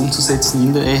Praxis das umzusetzen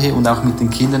in der Ehe und auch mit den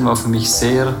Kindern war für mich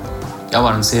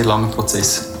war ein sehr langer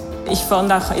Prozess. Ich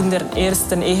fand auch in den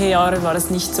ersten Ehejahren war es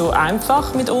nicht so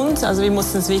einfach mit uns. Also wir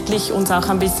mussten uns auch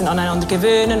ein bisschen aneinander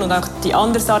gewöhnen und auch die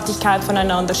Andersartigkeit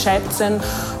voneinander schätzen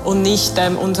und nicht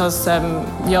uns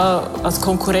als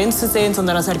Konkurrenz zu sehen,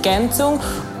 sondern als Ergänzung.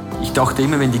 Ich dachte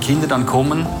immer, wenn die Kinder dann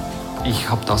kommen, ich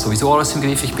habe da sowieso alles im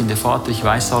Griff, ich bin der Vater, ich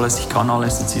weiß alles, ich kann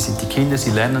alles und sie sind die Kinder,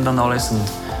 sie lernen dann alles und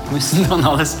müssen dann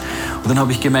alles. Und dann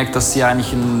habe ich gemerkt, dass sie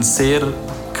eigentlich ein sehr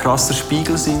krasser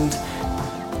Spiegel sind.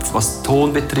 was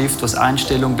Ton betrifft, was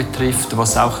Einstellung betrifft,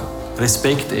 was auch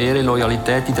Respekt, Ehre,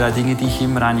 Loyalität, die 3 Dinge, die ich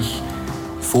immer eigentlich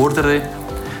fordere,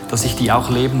 dass ich die auch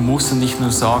leben muss und nicht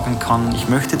nur sagen kann, ich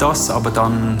möchte das, aber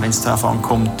dann, wenn es darauf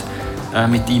ankommt,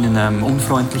 mit ihnen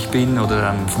unfreundlich bin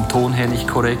oder vom Ton her nicht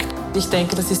korrekt. Ich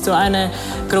denke, das ist so eine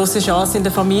große Chance in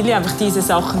der Familie, einfach diese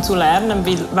Sachen zu lernen,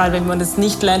 weil wenn man es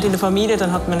nicht lernt in der Familie,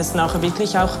 dann hat man es nachher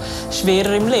wirklich auch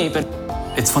schwerer im Leben.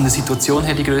 Jetzt von der Situation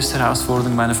her die größte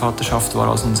Herausforderung meiner Vaterschaft war,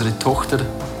 als unsere Tochter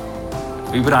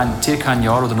über circa ein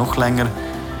Jahr oder noch länger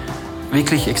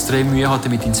wirklich extrem Mühe hatte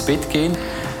mit ins Bett gehen.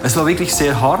 Es war wirklich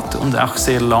sehr hart und auch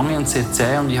sehr lange und sehr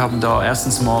zäh und wir haben da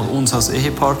erstens mal uns als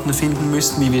Ehepartner finden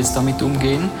müssen, wie wir jetzt damit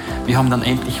umgehen. Wir haben dann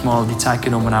endlich mal die Zeit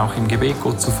genommen, auch im Gebet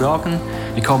Gott zu fragen.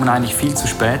 Wir kamen eigentlich viel zu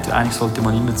spät. Eigentlich sollte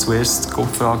man immer zuerst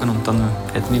Gott fragen und dann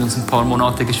hätten wir uns ein paar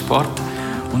Monate gespart.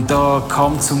 Und da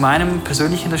kam zu meinem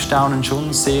persönlichen Erstaunen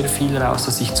schon sehr viel raus,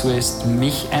 dass ich zuerst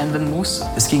mich ändern muss.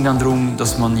 Es ging dann darum,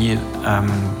 dass man ihr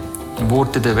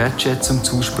Worte der Wertschätzung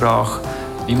zusprach,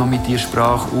 wie man mit ihr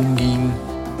sprach, umging.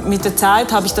 Mit der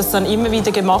Zeit habe ich das dann immer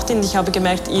wieder gemacht und ich habe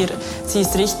gemerkt, sie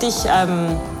ist richtig,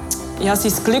 sie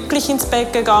ist glücklich ins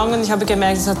Bett gegangen. Ich habe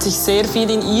gemerkt, es hat sich sehr viel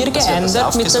in ihr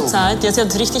geändert mit der Zeit. Ja, sie hat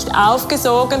es richtig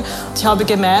aufgesogen. Und ich habe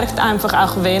gemerkt, einfach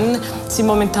auch wenn sie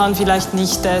momentan vielleicht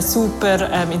nicht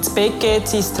super ins Bett geht,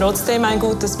 sie ist trotzdem ein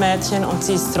gutes Mädchen und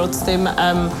sie ist trotzdem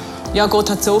Gott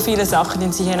hat so viele Sachen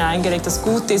in sie hineingelegt, das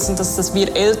gut ist und dass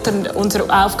wir Eltern, unsere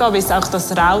Aufgabe ist auch,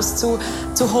 das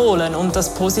rauszuholen und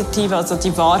das Positive, also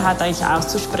die Wahrheit eigentlich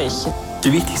auszusprechen.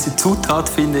 Die wichtigste Zutat,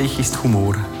 finde ich, ist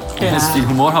Humor. Genau. Man muss viel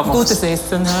Humor haben. Gutes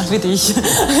Essen, für dich.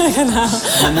 Genau.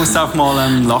 Man muss auch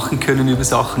mal lachen können über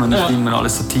Sachen und nicht immer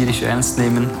alles satirisch ernst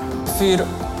nehmen. Für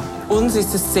uns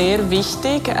ist es sehr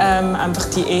wichtig, einfach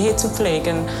die Ehe zu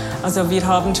pflegen. Also wir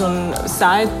haben schon,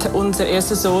 seit unser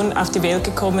erster Sohn auf die Welt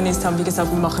gekommen ist, haben wir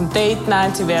gesagt, wir machen Date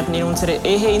Night, wir werden in unsere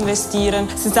Ehe investieren.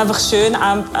 Es ist einfach schön,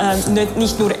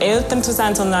 nicht nur Eltern zu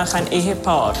sein, sondern auch ein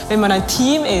Ehepaar. Wenn man ein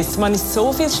Team ist, man ist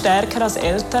so viel stärker als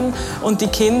Eltern und die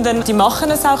Kinder, die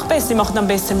machen es auch besser, die machen dann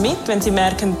besser mit, wenn sie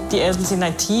merken, die Eltern sind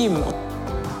ein Team.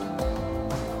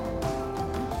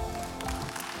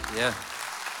 Yeah.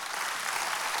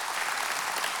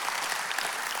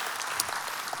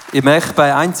 Ich merke,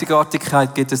 bei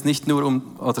Einzigartigkeit geht es nicht nur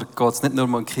geht es nicht nur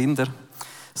um Kinder,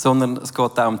 sondern es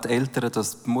geht auch um die Eltern,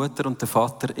 dass die Mutter und der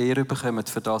Vater Ehre bekommen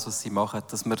für das, was sie machen,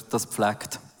 dass man das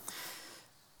pflegt.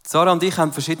 Sarah und ich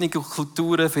haben verschiedene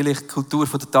Kulturen, vielleicht die Kultur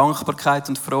von der Dankbarkeit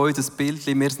und Freude, das Bild.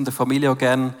 Wir sind in der Familie auch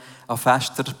gerne an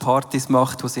Festen Partys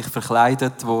macht, die sich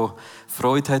verkleidet, wo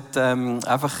Freude hat,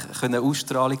 einfach eine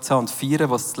Ausstrahlung zu haben und feiern,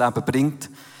 was das Leben bringt.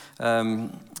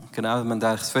 Genau, wenn man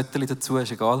das Foto dazu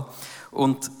ist, egal.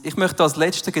 Und ich möchte als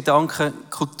letzten Gedanken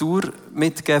Kultur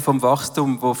mitgeben vom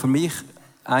Wachstum, wo für mich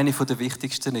eine der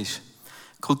wichtigsten ist.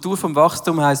 Kultur vom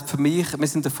Wachstum heisst für mich, wir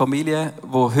sind eine Familie,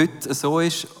 die heute so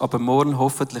ist, aber morgen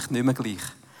hoffentlich nicht mehr gleich.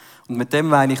 Und mit dem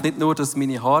meine ich nicht nur, dass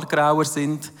meine Haare grauer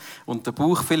sind und der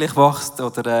Bauch vielleicht wächst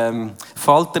oder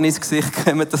Falten ins Gesicht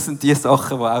kommen. Das sind die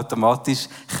Sachen, die automatisch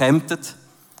kämmten,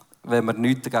 wenn man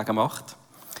nichts dagegen macht.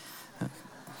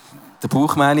 Der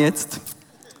Bauch meine ich jetzt.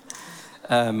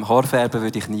 Haarfärben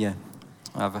würde ich nie.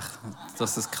 Einfach,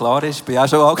 dass das klar ist. Ich bin auch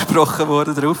schon angesprochen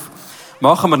worden darauf.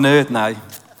 Machen wir nicht, nein.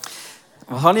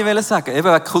 Was wollte ich sagen?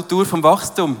 Eben die Kultur vom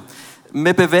Wachstum.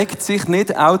 Man bewegt sich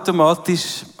nicht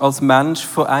automatisch als Mensch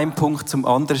von einem Punkt zum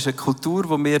anderen. Es ist eine Kultur,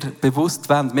 die wir bewusst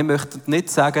wollen. Wir möchten nicht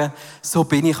sagen, so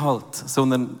bin ich halt,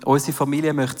 sondern unsere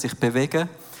Familie möchte sich bewegen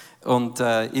und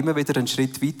immer wieder einen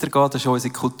Schritt weitergehen. Das ist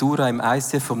unsere Kultur im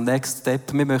ICF vom Next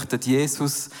Step. Wir möchten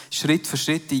Jesus Schritt für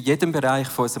Schritt in jedem Bereich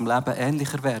von unserem Leben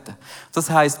ähnlicher werden. Das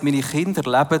heisst, meine Kinder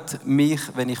leben mich,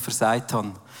 wenn ich versagt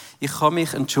habe. Ich kann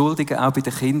mich entschuldigen, auch bei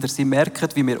den Kindern. Sie merken,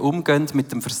 wie wir umgehen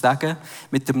mit dem Versagen,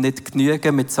 mit dem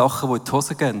Nicht-Genügen, mit Sachen, die in die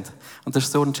Hose gehen. Und das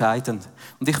ist so entscheidend.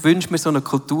 Und ich wünsche mir, so eine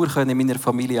Kultur in meiner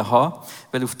Familie haben,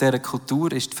 weil auf dieser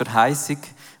Kultur ist die Verheißung,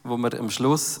 wo wir am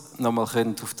Schluss nochmal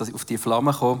auf die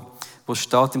Flamme kommen, wo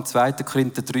steht im 2.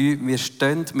 Korinther 3, wir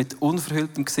stehen mit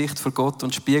unverhülltem Gesicht vor Gott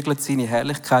und spiegeln seine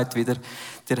Herrlichkeit wieder.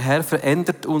 Der Herr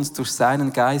verändert uns durch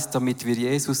seinen Geist, damit wir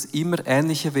Jesus immer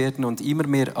ähnlicher werden und immer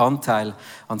mehr Anteil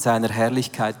an seiner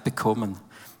Herrlichkeit bekommen.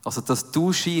 Also, dass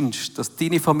du scheinst, dass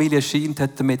deine Familie scheint,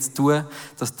 hat damit zu tun,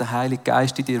 dass der Heilige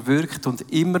Geist in dir wirkt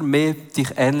und immer mehr dich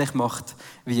ähnlich macht,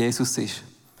 wie Jesus ist.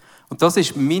 Und das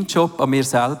ist mein Job an mir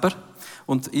selber.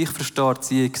 Und ich verstehe die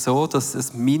Erziehung so, dass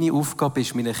es meine Aufgabe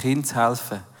ist, meinen Kindern zu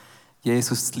helfen,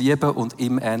 Jesus zu lieben und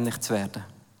ihm ähnlich zu werden.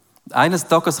 Und eines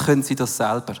Tages können sie das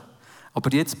selber.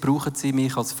 Aber jetzt brauchen sie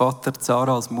mich als Vater,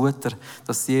 Sarah als Mutter,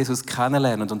 dass sie Jesus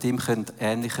kennenlernen und ihm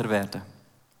ähnlicher werden können.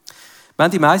 Wir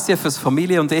haben im ICF ein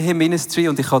Familie- und Ehe-Ministry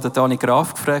und ich habe den Dani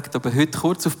Graf gefragt, ob er heute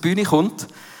kurz auf die Bühne kommt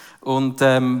und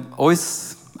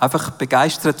uns einfach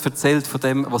begeistert erzählt von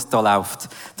dem, was da läuft.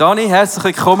 Dani, herzlich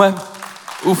willkommen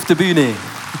auf der Bühne.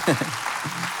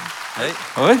 Hey.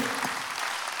 Hoi.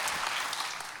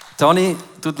 Dani,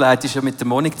 du leitest ja mit der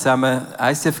Monik zusammen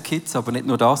ICF Kids, aber nicht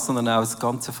nur das, sondern auch das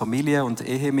ganze Familie- und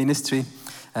Ehe-Ministry.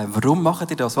 Warum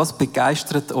macht ihr das? Was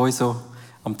begeistert euch so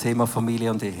am Thema Familie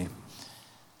und Ehe?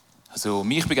 Also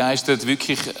mich begeistert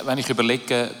wirklich, wenn ich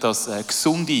überlege, dass eine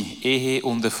gesunde Ehe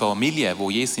und eine Familie, wo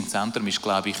Jesus im Zentrum ist,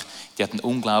 glaube ich, die hat einen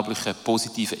unglaublichen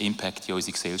positiven Impact in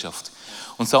unserer Gesellschaft.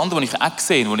 Und das andere, was ich auch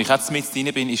sehe, wo ich jetzt mit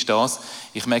drin bin, ist das,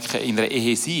 ich merke, in einer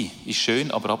Ehe sein ist schön,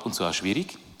 aber ab und zu auch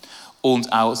schwierig. Und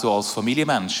auch so als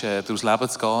Familienmensch durchs Leben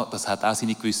zu gehen, das hat auch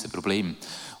seine gewissen Probleme.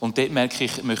 Und dort merke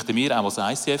ich, möchten wir auch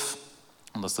als ICF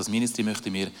und als das Ministry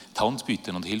möchten wir die Hand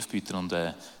bieten und Hilfe bieten und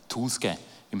Tools geben,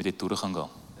 wie man dort durch kann gehen.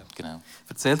 Genau.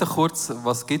 Erzähl doch kurz,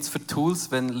 was gibt es für Tools,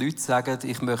 wenn Leute sagen,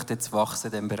 ich möchte jetzt wachsen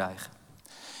in diesem Bereich?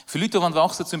 Für Leute, die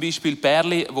wachsen, zum Beispiel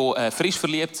Pärchen, die frisch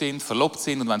verliebt sind, verlobt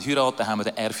sind und heiraten, haben wir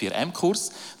den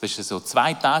R4M-Kurs. Das ist so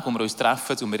 2 Tage, wo wir uns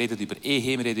treffen und wir reden über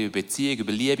Ehe, wir reden über Beziehung,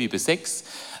 über Liebe, über Sex.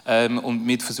 Und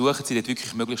wir versuchen, sie dort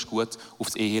wirklich möglichst gut auf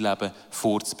das Eheleben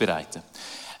vorzubereiten.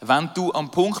 Wenn du am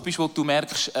Punkt bist, wo du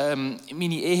merkst,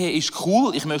 meine Ehe ist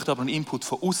cool, ich möchte aber einen Input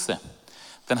von außen,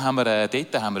 dann haben wir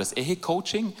dort ein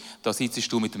Ehe-Coaching. Da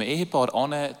sitzt du mit einem Ehepaar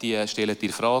an, die stellen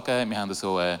dir Fragen. Wir haben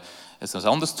so ein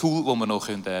anderes Tool, wo wir noch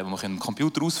einen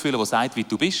Computer ausfüllen können, der sagt, wie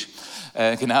du bist.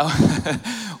 Genau.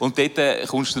 Und dort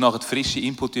kommst du nachher frischen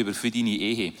Input über für deine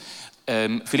Ehe.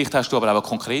 Vielleicht hast du aber auch eine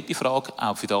konkrete Frage,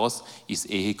 auch für das ist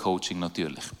Ehe-Coaching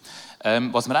natürlich.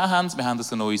 Was wir auch haben, wir haben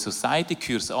so neue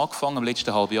Society-Kurse angefangen, im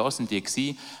letzten halben Jahr sind die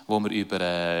gewesen, wo wir über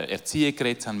Erziehung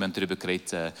geredet haben, wir haben darüber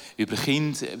geredet, über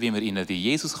Kinder, wie man ihnen die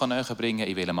Jesus näher bringen kann,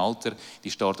 in welchem Alter. Die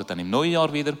starten dann im neuen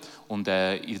Jahr wieder und in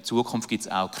der Zukunft gibt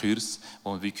es auch Kurse,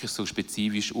 wo wir wirklich so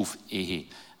spezifisch auf Ehe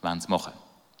machen wollen.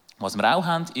 Was wir auch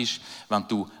haben, ist, wenn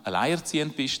du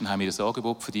alleinerziehend bist, dann haben wir ein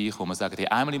Angebot für dich, wo wir sagen,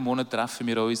 einmal im Monat treffen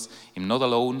wir uns im Not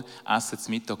Alone, essen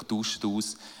zum Mittag, tauschen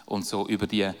aus und so über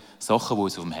die Sachen, die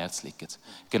uns auf dem Herzen liegen.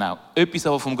 Genau. Etwas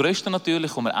aber vom Grössten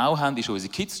natürlich, was wir auch haben, ist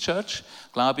unsere Kids Church,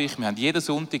 glaube ich. Wir haben jeden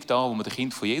Sonntag da, wo wir den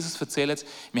Kindern von Jesus erzählen.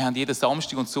 Wir haben jeden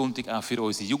Samstag und Sonntag auch für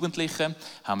unsere Jugendlichen,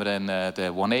 haben wir dann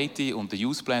den 180 und den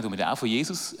Youth Plan, wo wir auch von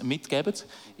Jesus mitgeben,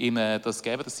 ihnen das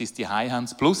geben, dass sie es die haben.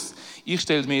 Plus, ich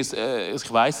stelle mir,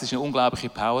 ich weiss, es ist eine unglaubliche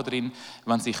Power drin,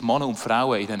 wenn sich Männer und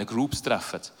Frauen in diesen Groups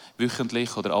treffen,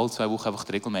 wöchentlich oder alle 2 Wochen einfach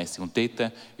regelmäßig und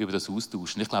dort über das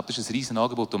austauschen. Ich glaube, das ist ein riesen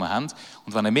Angebot, das wir haben.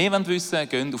 Und wenn ihr mehr wissen wollt,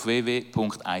 geht auf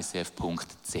www.icf.ch.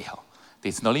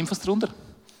 Dort sind alle Infos drunter.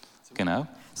 Genau.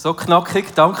 So knackig,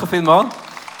 danke vielmals.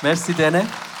 Merci denen.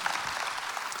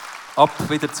 Ab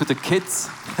wieder zu den Kids.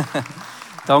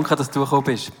 Danke, dass du gekommen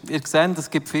bist. Ihr seht, es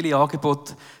gibt viele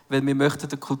Angebote, weil wir möchten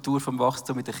die Kultur vom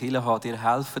Wachstum in der Kirche haben. Dir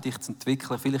helfen, dich zu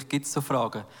entwickeln. Vielleicht gibt es so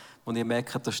Fragen, wo ihr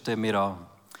merkt, da stehen wir an.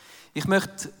 Ich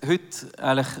möchte heute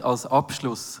eigentlich als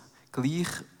Abschluss gleich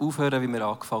aufhören, wie wir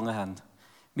angefangen haben.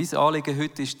 Mein Anliegen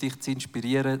heute ist, dich zu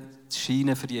inspirieren, zu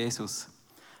scheinen für Jesus.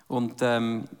 Und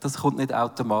das kommt nicht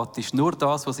automatisch. Nur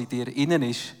das, was in dir innen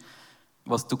ist,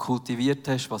 was du kultiviert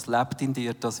hast, was lebt in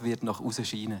dir, das wird nach außen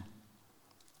scheinen.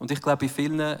 Und ich glaube, in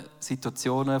vielen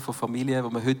Situationen von Familien,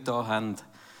 die wir heute hier haben,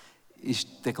 ist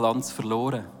der Glanz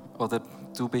verloren. Oder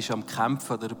du bist am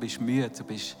Kämpfen, oder du bist müde, du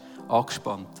bist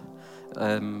angespannt.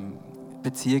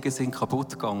 Beziehungen sind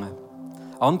kaputt gegangen.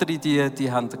 Andere,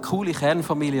 die haben eine coole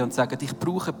Kernfamilie und sagen, ich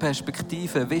brauche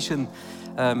Perspektive, Vision.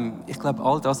 Ich glaube,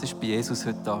 all das ist bei Jesus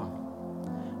heute da.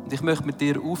 Und ich möchte mit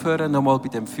dir aufhören, nochmal bei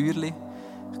dem Feuerli.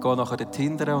 Ich gehe nachher dort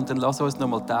hinten und dann lass uns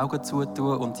nochmal die Augen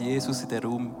zutun und Jesus in den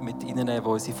Raum mit reinnehmen,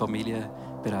 wo unsere Familie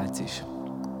bereit ist.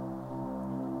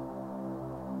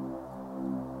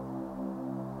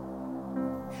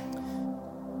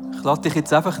 Ich lade dich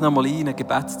jetzt einfach nochmal ein, eine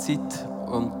Gebetszeit,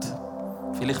 und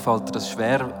vielleicht fällt dir das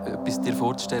schwer, etwas dir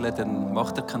vorzustellen, dann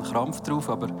mach dir keinen Krampf drauf,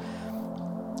 aber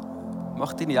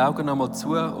mach deine Augen nochmal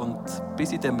zu und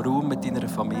bist in diesem Raum mit deiner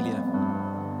Familie.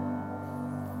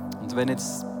 Und wenn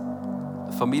jetzt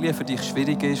Familie für dich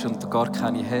schwierig ist und du gar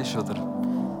keine hast oder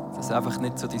das einfach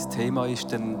nicht so dein Thema ist,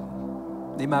 dann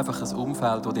nimm einfach ein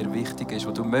Umfeld, das dir wichtig ist,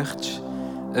 wo du möchtest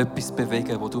etwas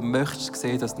bewegen, wo du möchtest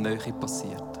sehen, dass die Nähe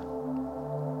passiert.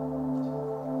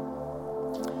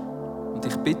 Und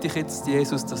ich bitte dich jetzt,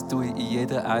 Jesus, dass du in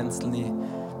jeden einzelnen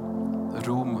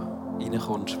Raum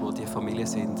hineinkommst, wo die Familien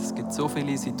sind. Es gibt so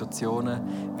viele Situationen,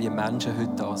 wie Menschen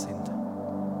heute da sind.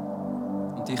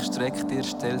 Und ich strecke dir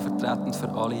stellvertretend für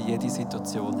alle jede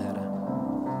Situation her.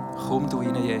 Komm du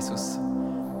rein, Jesus.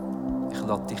 Ich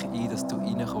lade dich ein, dass du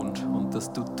reinkommst und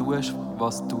dass du tust,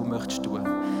 was du möchtest tun.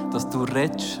 Dass du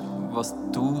redest, was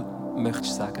du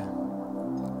möchtest sagen.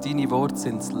 Deine Worte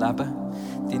sind das Leben,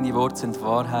 deine Worte sind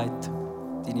Wahrheit,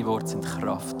 deine Worte sind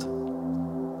Kraft.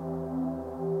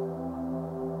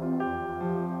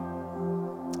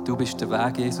 Du bist der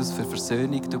Weg, Jesus, für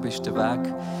Versöhnung. Du bist der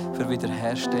Weg für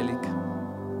Wiederherstellung.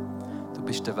 Du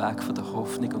bist der Weg von der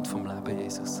Hoffnung und vom Leben,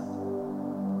 Jesus.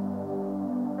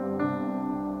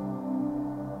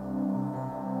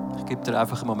 Ich gebe dir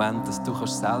einfach einen Moment, dass du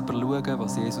selber schauen kannst,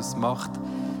 was Jesus macht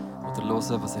oder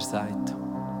hören, was er sagt.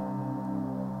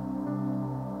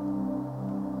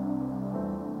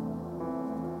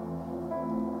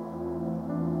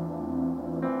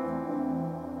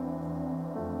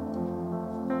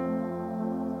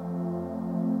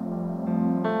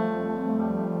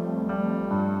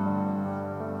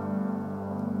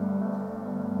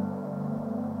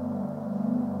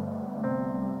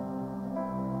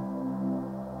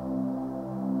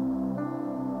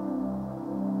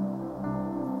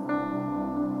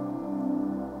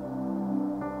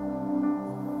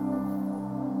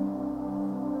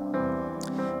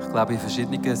 Ich glaube, in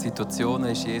verschiedenen Situationen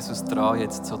ist Jesus dran,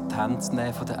 jetzt so die Hände zu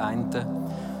nehmen von den einen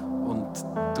und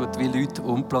tut wie Leute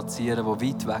umplatzieren, die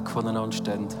weit weg voneinander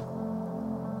stehen.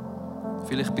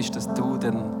 Vielleicht bist das du,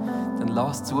 dann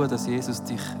lass zu, dass Jesus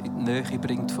dich in die Nähe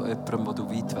bringt von jemandem, wo du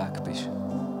weit weg bist.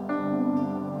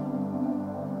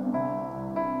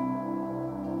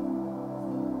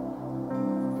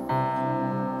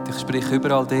 Ich spreche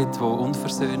überall dort, wo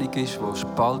Unversöhnung ist, wo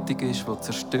Spaltung ist, wo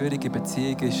Zerstörung in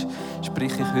Beziehung ist,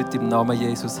 spreche ich heute im Namen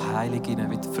Jesus Heilig hinein,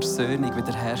 mit Versöhnung,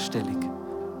 Wiederherstellung.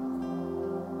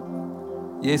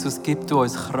 Jesus, gib du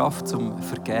uns Kraft zum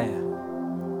Vergeben,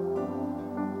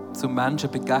 zum Menschen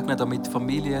begegnen, damit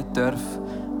Familie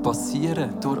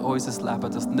passieren durch unser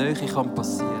Leben, dass die Nähe kann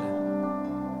passieren.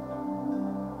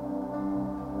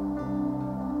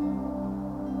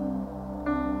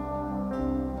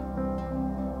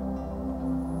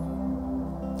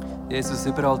 Jesus,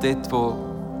 überall dort, wo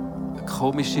eine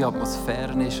komische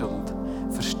Atmosphäre ist und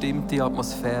verstimmte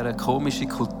Atmosphäre, komische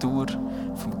Kultur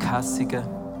vom Gehässigen,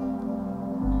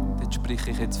 dort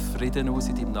spreche ich jetzt Frieden aus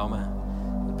in deinem Namen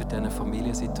über diese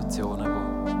Familiensituationen,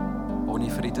 die ohne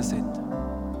Frieden sind.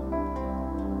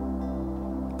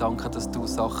 Danke, dass du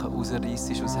Sachen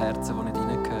rausreissest aus Herzen, die nicht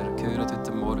reingehören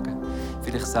heute Morgen.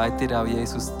 Vielleicht sagt dir auch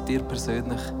Jesus, dir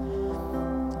persönlich,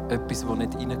 etwas, das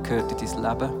nicht reingehört in dein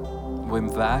Leben, wo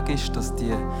im Weg ist, dass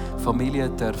die Familie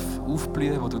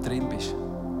aufblühen darf, wo du drin bist.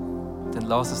 Dann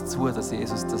lass es zu, dass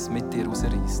Jesus das mit dir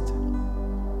rausreißt.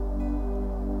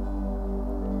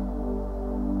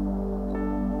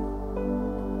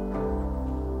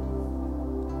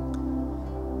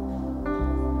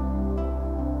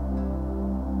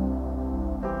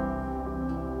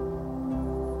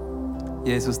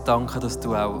 Jesus, danke, dass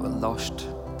du auch Last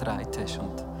getragen hast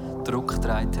und Druck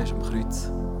getragen hast am Kreuz.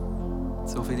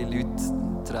 So viele Leute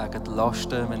tragen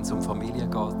Lasten, wenn es um Familie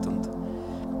geht und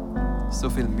so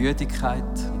viel Müdigkeit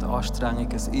und Anstrengung.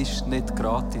 Es ist nicht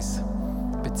gratis,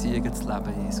 Beziehungen zu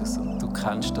leben, Jesus. Und du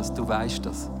kennst das, du weißt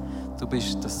das. Du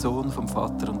bist der Sohn vom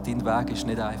Vater und dein Weg war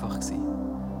nicht einfach.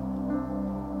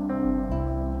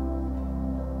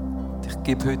 Ich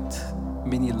gebe heute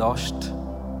meine Last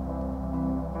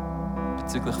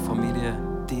bezüglich Familie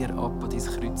dir ab an dein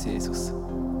Kreuz, Jesus.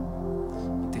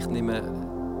 Und ich nehme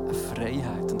eine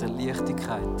Freiheit und eine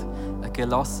Leichtigkeit, eine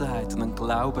Gelassenheit und einen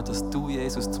Glauben, dass du,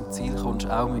 Jesus, zum Ziel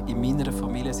kommst, auch in meiner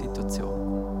Familiensituation.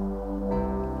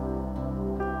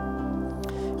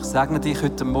 Ich segne dich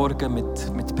heute Morgen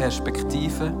mit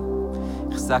Perspektive.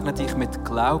 Ich segne dich mit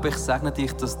Glauben. Ich segne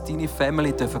dich, dass deine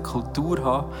Family eine Kultur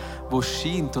haben darf, die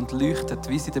scheint und leuchtet,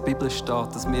 wie es in der Bibel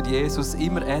steht. Dass wir Jesus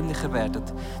immer ähnlicher werden.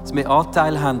 Dass wir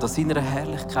Anteil haben an seiner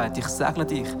Herrlichkeit. Ich segne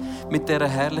dich mit dieser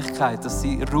Herrlichkeit, dass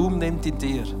sie Raum nimmt in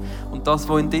dir. Und das,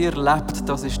 was in dir lebt,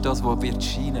 das ist das, was wird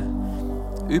scheinen.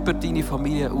 Über deine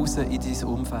Familie raus in dein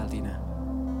Umfeld hinein.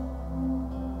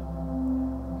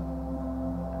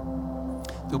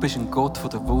 Du bist ein Gott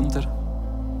der Wunder.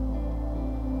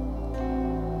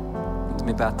 Und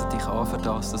wir beten dich an für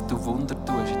das, dass du Wunder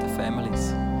tust in den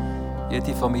Families.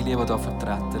 Jede Familie, die hier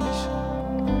vertreten ist.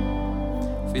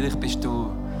 Vielleicht bist du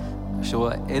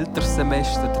schon ein älteres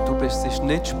Semester. Es ist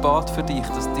nicht spät für dich,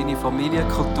 dass deine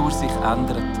Familienkultur sich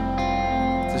ändert.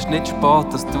 Es ist nicht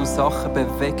spät, dass du Sachen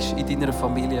bewegst in deiner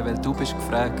Familie, weil du bist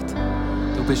gefragt.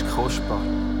 Du bist kostbar.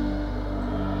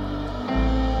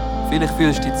 Vielleicht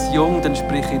fühlst du dich zu jung, dann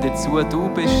sprich ich dir zu, du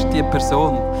bist die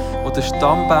Person, die den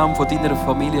Stammbaum von deiner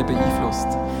Familie beeinflusst.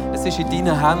 Es ist in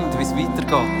deinen Händen, wie es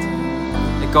weitergeht.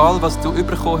 egal was du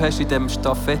bekommen hast in diesem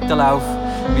Stafettenlauf,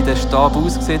 wie der Stab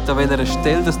aussieht, an welcher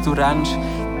Stelle dass du rennst,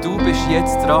 du bist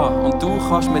jetzt dran und du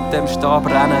kannst mit dem Stab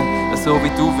rennen, so wie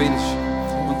du willst.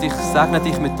 Und ich segne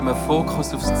dich mit einem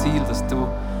Fokus aufs Ziel, dass du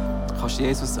kannst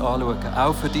Jesus anschauen,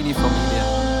 auch für deine Familie.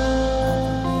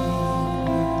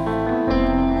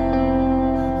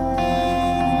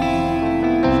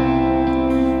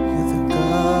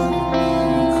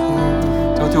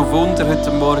 Du Wunder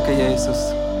heute Morgen,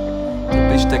 Jesus. Du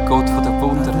bist der Gott von der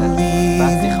Wunder.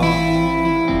 Bete dich an.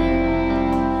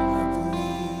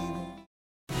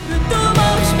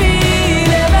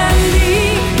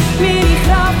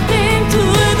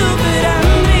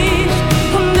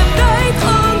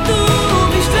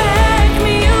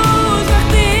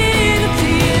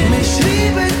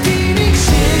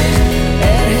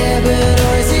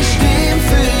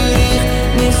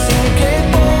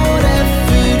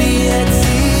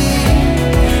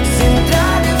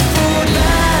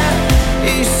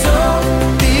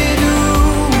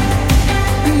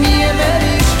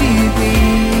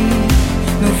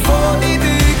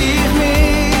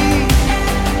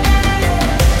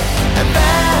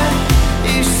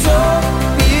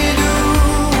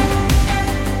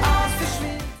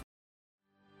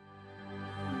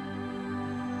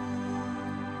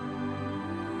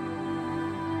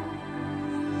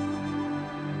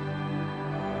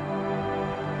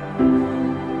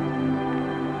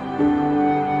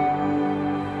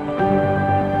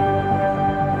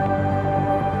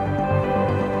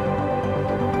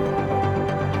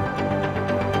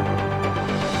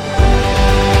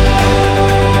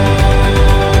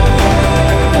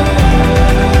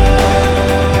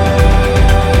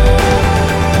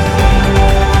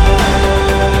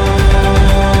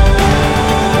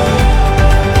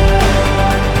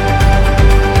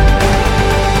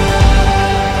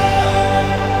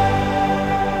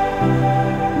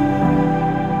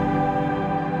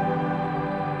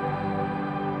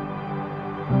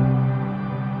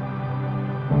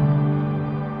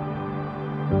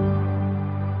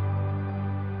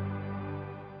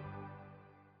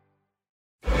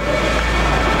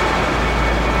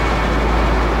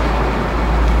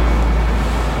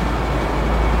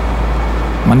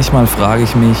 Manchmal frage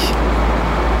ich mich,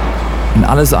 wenn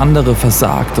alles andere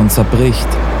versagt und zerbricht,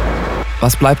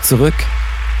 was bleibt zurück?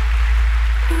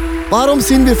 Warum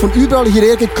sind wir von überall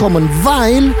hierher gekommen?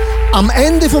 Weil am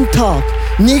Ende vom Tag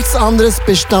nichts anderes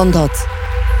Bestand hat.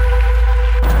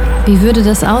 Wie würde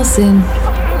das aussehen?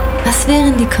 Was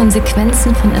wären die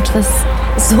Konsequenzen von etwas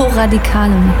so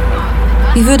Radikalem?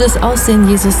 Wie würde es aussehen,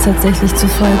 Jesus tatsächlich zu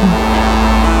folgen?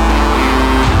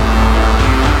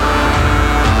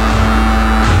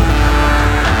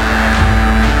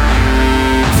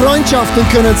 Freundschaften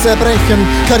können zerbrechen,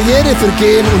 Karriere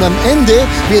vergehen und am Ende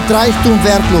wird Reichtum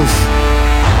wertlos.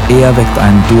 Er weckt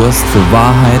einen Durst für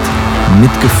Wahrheit,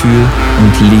 Mitgefühl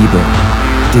und Liebe,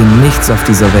 den nichts auf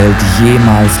dieser Welt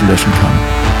jemals löschen kann.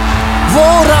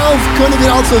 Worauf können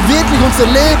wir also wirklich unser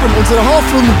Leben, unsere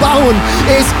Hoffnung bauen?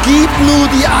 Es gibt nur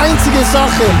die einzige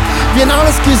Sache. Wenn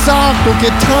alles gesagt und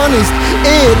getan ist,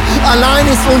 er allein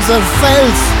ist unser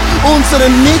Fels, unsere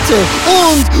Mitte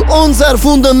und unser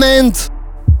Fundament.